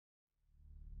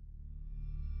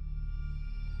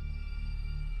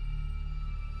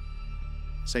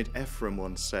Saint Ephrem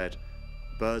once said,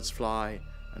 "Birds fly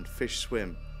and fish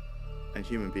swim, and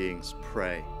human beings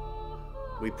pray."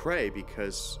 We pray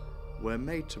because we're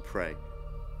made to pray.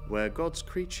 We're God's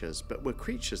creatures, but we're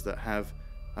creatures that have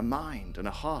a mind and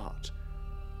a heart,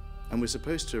 and we're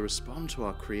supposed to respond to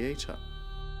our Creator.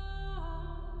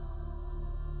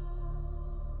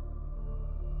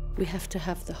 We have to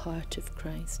have the heart of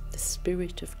Christ, the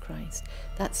Spirit of Christ.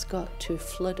 That's got to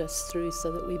flood us through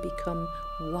so that we become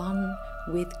one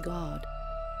with God.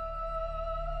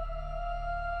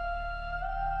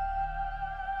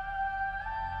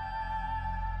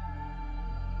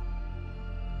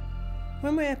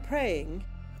 When we're praying,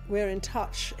 we're in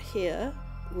touch here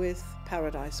with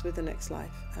paradise, with the next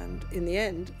life. And in the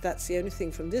end, that's the only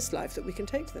thing from this life that we can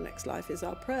take to the next life is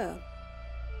our prayer.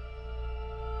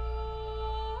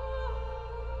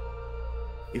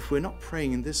 If we're not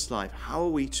praying in this life, how are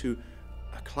we to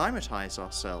acclimatize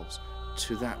ourselves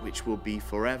to that which will be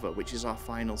forever, which is our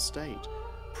final state?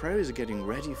 Prayer is getting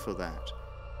ready for that.